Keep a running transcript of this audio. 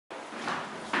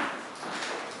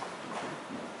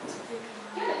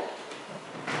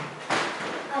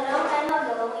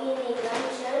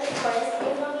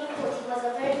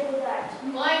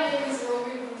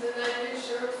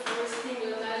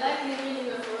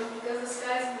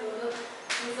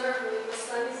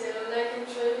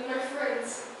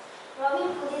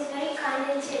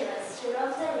generous. He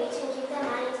robs the rich and gives the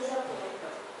money to the poor.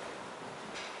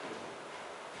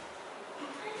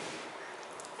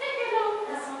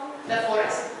 The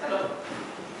forest. Hello.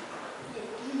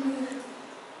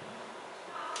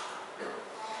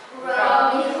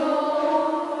 Robin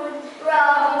Hood,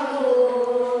 Robin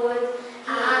Hood,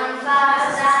 I'm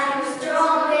fast, I'm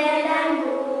strong and I'm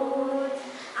good.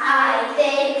 I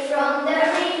take from the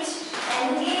rich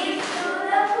and give to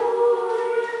the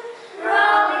poor.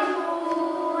 Robin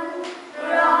Hood,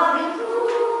 Robin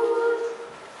Hood.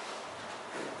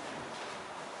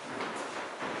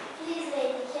 Please,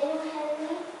 lady, can you help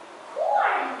me? Who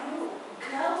are you?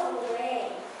 Go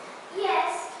away.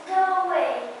 Yes, go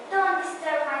away. Don't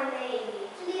disturb my lady.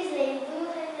 Please, lady, do you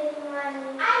have any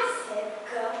money? I said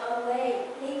go away.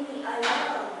 Leave me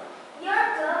alone. Your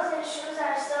clothes and shoes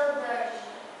are so dirty.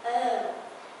 Oh,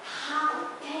 how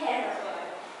terrible.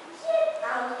 Get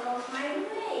out of my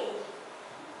way.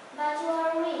 But you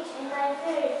are rich and I'm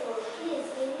very poor. Please,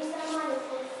 give me some money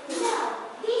for food. No,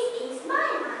 this is my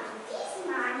money. This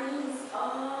money is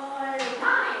all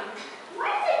mine.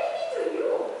 Why did I give it to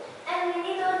you? And we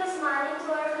need all this money to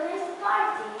organize a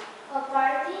party. A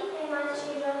party and my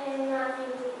children have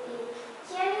nothing to eat.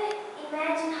 Can you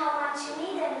imagine how much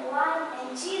meat and wine and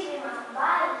cheese we must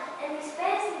buy and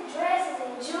expensive dresses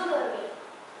and jewelry?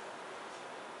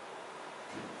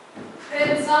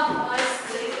 Hands up, I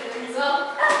say, hands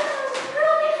up.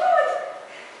 Robin Hood!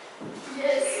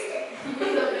 Yes, give me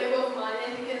the bag of money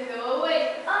and we can go away.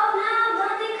 Oh no,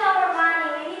 don't take our money.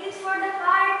 We need it for the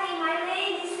party. My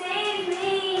lady, save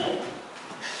me.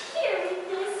 Here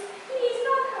it is. Please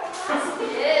don't hurt us.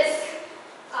 Yes.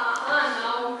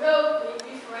 Now go, please,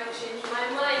 before I change my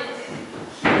mind. It's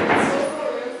so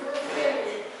foreign for a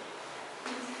family.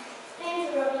 Thank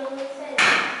you, Robin Hood.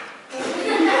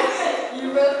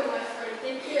 You're welcome, my friend.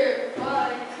 Take care.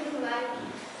 Bye. Bye.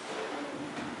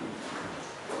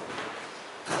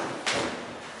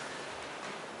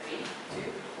 Three,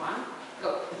 two, one,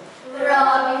 go.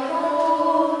 Robin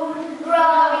Hood,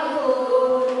 Robin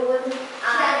Hood,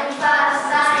 I'm fast,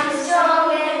 I'm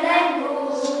strong and I'm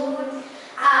good.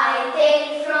 I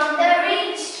take from the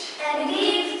rich and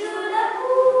give to the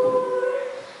poor.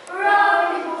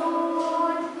 Robin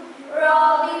Hood,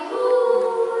 Robin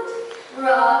Hood,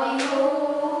 Robin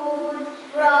Hood,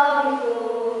 Robin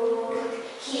Hood.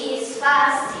 He's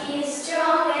fast, he's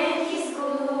strong and he's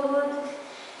good.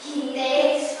 He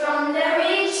takes from the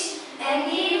rich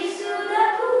and gives to the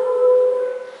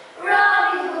poor.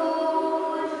 Robin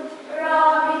Hood,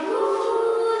 Robin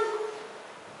Hood.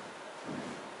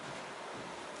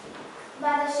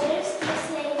 But the sheriff still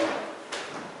slain.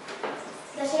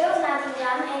 The sheriff of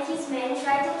Nottingham and his men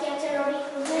tried to capture Robin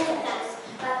Hood many times,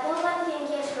 but no one can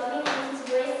catch Robin and his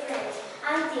brave friends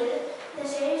until the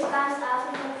sheriff comes out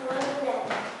and confronts them.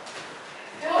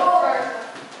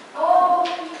 Oh,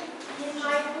 he's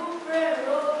my good friend,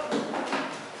 Robin.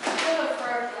 Hello,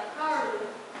 Bertha. How are you?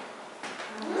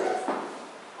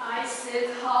 I said,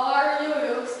 how are you?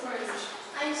 You look strange.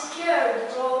 I'm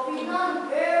scared, Robin. I'm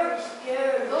very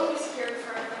scared. Don't be scared,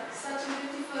 Bertha. Such a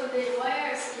beautiful day. Why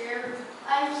are you scared?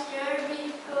 I'm scared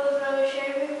because the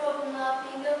sheriff of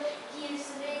Nottingham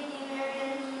gives Lady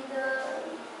Marian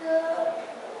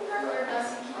Where does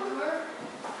he keep her?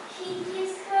 he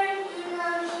gives her in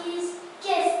his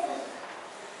castle.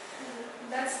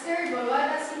 That's terrible. Why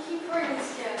does he keep her in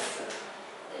his castle?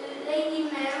 Lady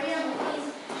Marian is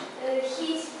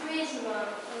his prisoner.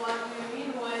 What do you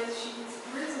mean? Why is she his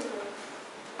prisoner?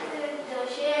 The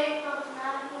sheriff of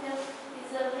Nottingham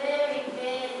is a very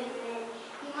bad man.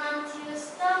 He wants you to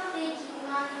stop taking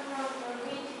money from the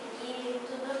rich and give it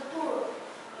to the poor.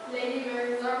 Lady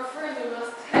Mary is our friend. You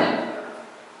must help her.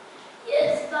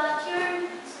 Yes, but you're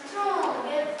strong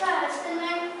and fast and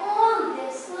I'm old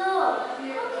and slow.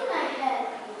 How can I help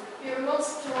you? You're not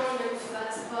strong and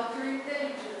fast, but you're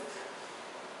intelligent.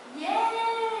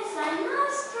 Yes, I'm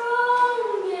not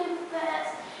strong and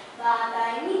fast, but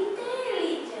I'm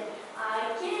intelligent.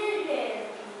 I can help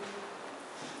you.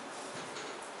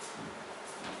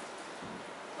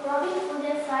 Robin Hood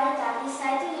and Friar Tuck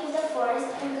decide to leave the forest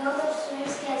and go to the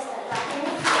sheriff's castle, but then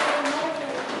they never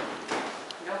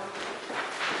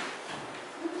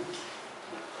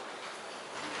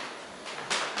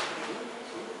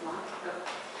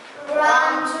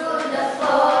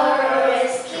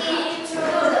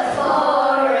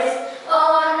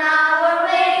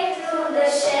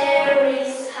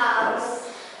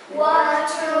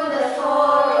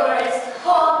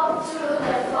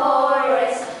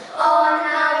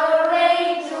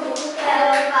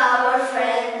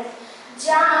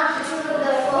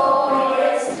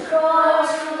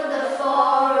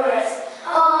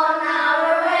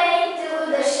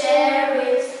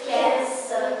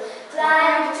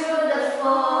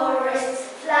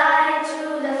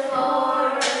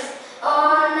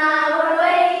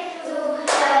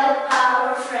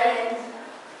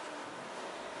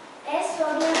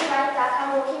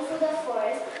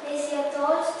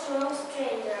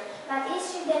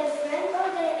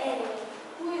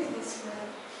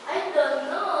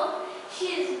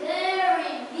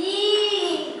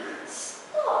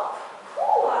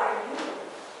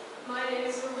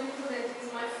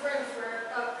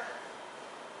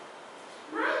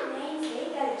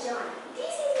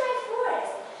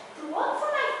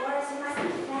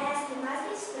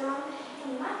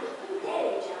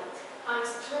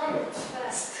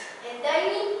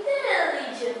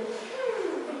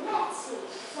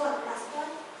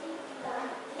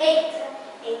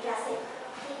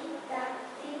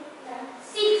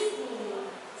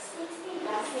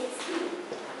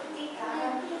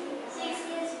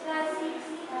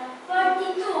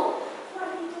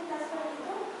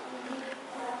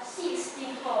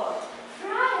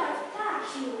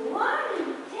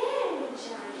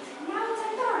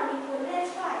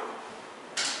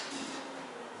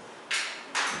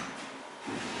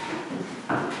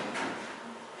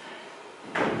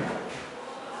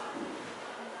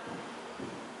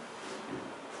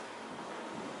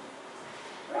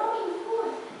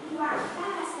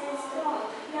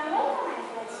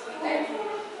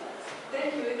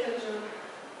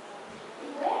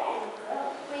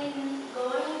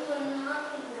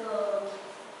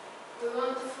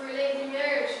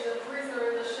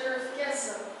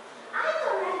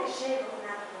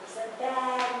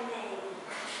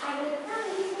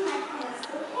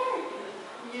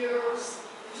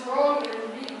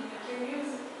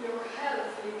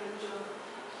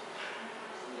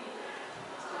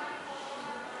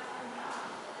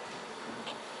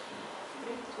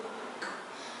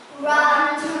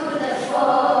Run to the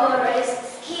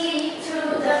forest, skip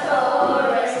through the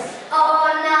forest,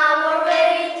 on our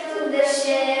way to the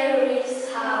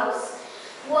sheriff's house.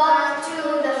 Walk to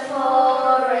the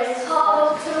forest,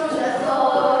 hop to the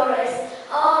forest,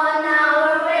 on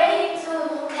our way to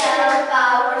help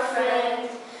our friend.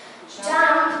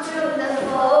 Jump through the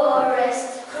forest,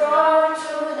 crawl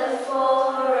through the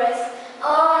forest,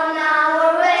 on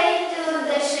our way to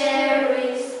the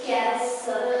sheriff's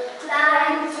castle.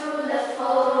 Climb through the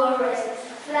forest,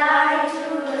 fly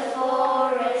through the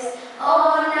forest,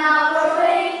 on our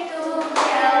way to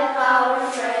help our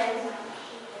friend.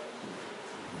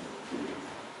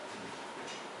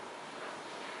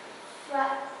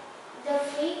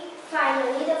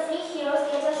 Finally, the three heroes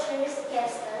get to sheriff's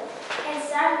castle and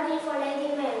start looking for Lady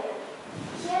Marian.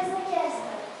 Here's the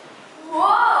castle.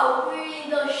 Whoa! We're in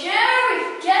the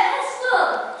sheriff's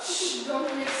castle! Shh, don't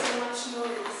make so much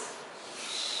noise.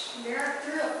 Shh, there are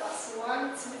three of us. 1,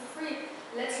 2, 3.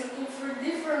 Let's look in three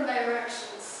different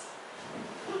directions.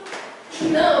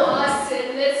 No, I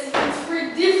said let's look in three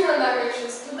different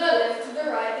directions. To the left, to the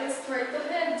right, and straight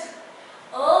ahead.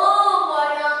 Oh, I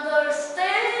understand.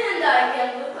 I can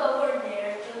look over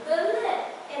there to the left,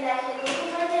 and I can look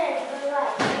over there to the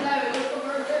right. And I will look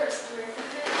over there straight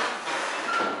ahead.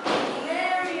 Lady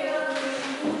Marian,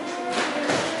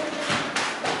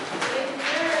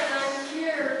 I'm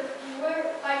here. Where?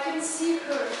 I can see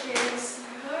her. Can you see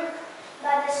her?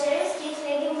 But the sheriff keeps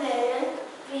Lady Marian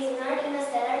prisoner in a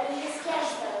cellar in his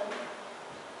castle.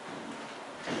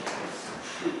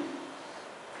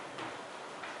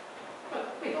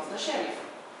 Wait, what's the sheriff?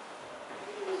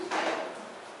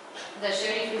 The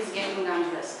sheriff is getting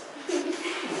undressed.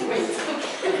 Wait.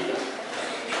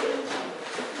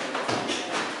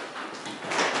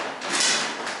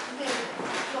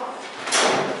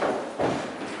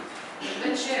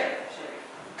 Good chair, sheriff.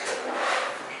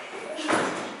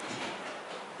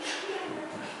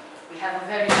 We have a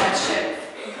very bad sheriff.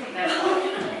 That's all.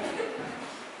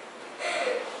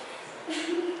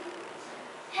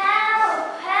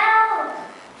 Help! Help!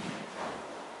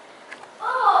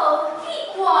 Oh, be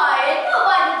quiet.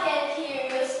 Nobody can hear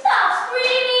you. Stop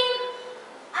screaming.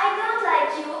 I don't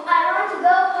like you. I want to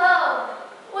go home.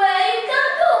 Well, you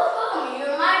can't go home.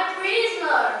 You're my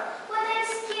prisoner. But I'm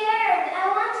scared. I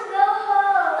want to go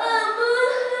home.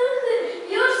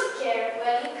 You're scared.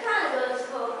 Well, you can't go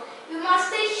home. You must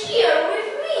stay here with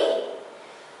me.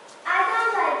 I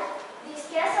don't like this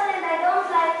castle and I don't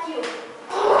like you.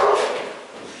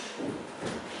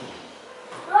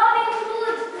 Robin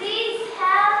Hood, please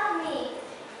help me.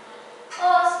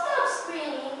 Oh, stop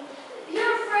screaming.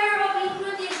 Your friend Robin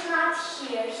Hood is not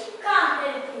here. He can't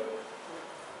help you.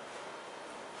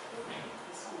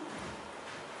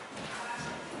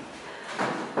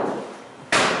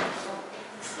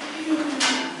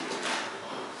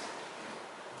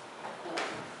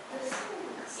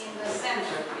 In the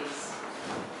center, please.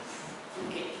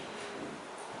 Okay.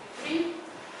 3,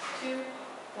 2,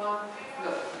 1, go.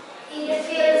 It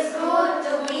feels good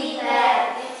to be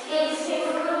bad. It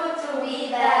feels good to be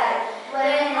bad.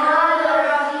 When other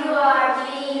of you are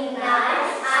being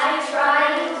nice, I try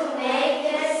to make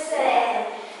it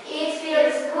sad. It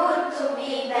feels good to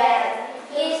be bad.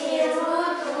 It feels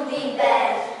good to be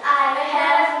bad. I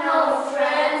have no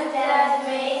friend that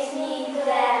makes me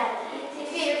glad. It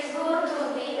feels good to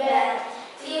be bad.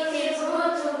 It feels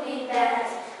good to be bad.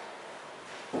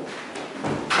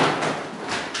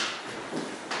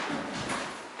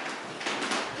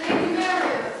 Lady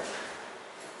Marian.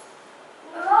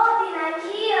 Robin, I'm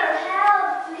here.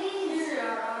 Help, please. Here you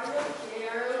are. Are you okay?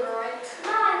 Are you alright?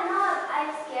 No, I'm not. I'm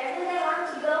scared and I want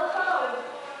to go home.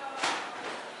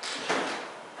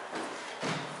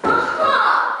 Aha!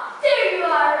 There you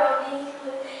are, Robin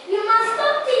Hood. You must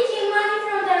stop taking money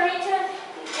from the rich and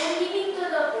giving to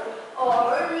the poor.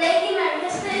 Or Lady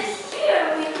Marian stays here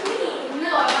with me.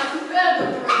 No, I want to build the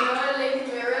prisoner and Lady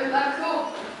Marian back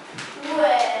home.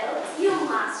 Well, you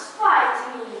must fight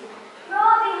me.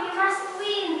 Robin, we must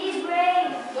win. Be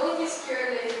brave. Don't be scared,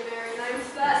 Lady Marian. I'm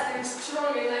fast, I'm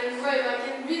strong, and I'm brave. I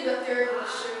can beat the terrible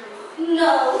sheriff.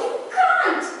 No, you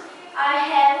can't. I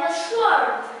have a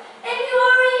sword. And you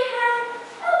already have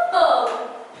a bow.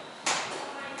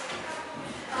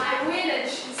 I win and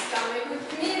she's coming with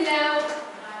me now.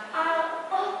 I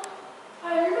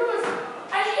lose.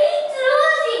 I hate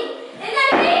losing. And I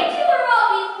hate you,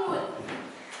 Robin Hood.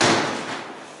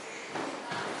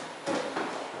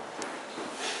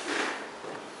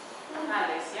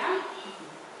 Alexia.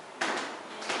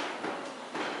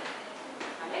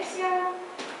 Alexia.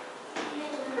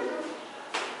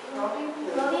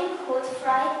 Robin Hood,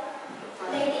 Fright,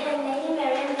 Lady and Lady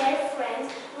Marian, their friends,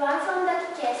 run from the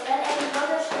castle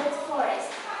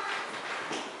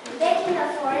in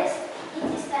the forest, it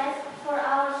is time for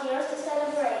our heroes to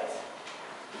celebrate.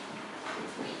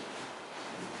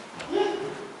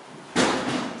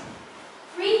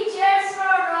 Three cheers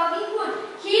for Robin Hood.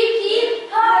 Hip hip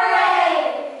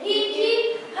hooray! Hip hip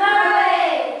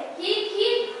hooray! Hip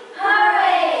hip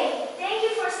hooray! Thank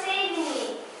you for saving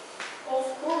me. Of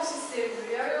course, sister,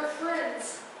 we are your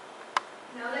friends.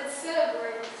 Now let's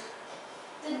celebrate.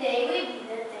 Today will be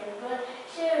the terrible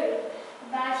sheriff,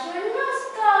 but he will not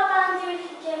stop until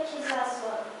he catches his last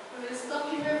one. We will stop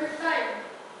him every time.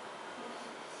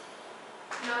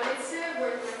 Now let's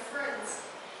celebrate, my friends.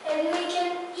 And we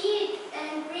can eat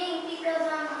and drink because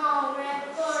I'm hungry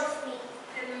and thirsty.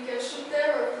 And we can shoot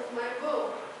arrows with my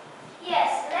bow.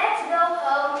 Yes, let's go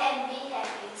home and be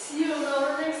happy. See you on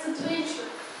our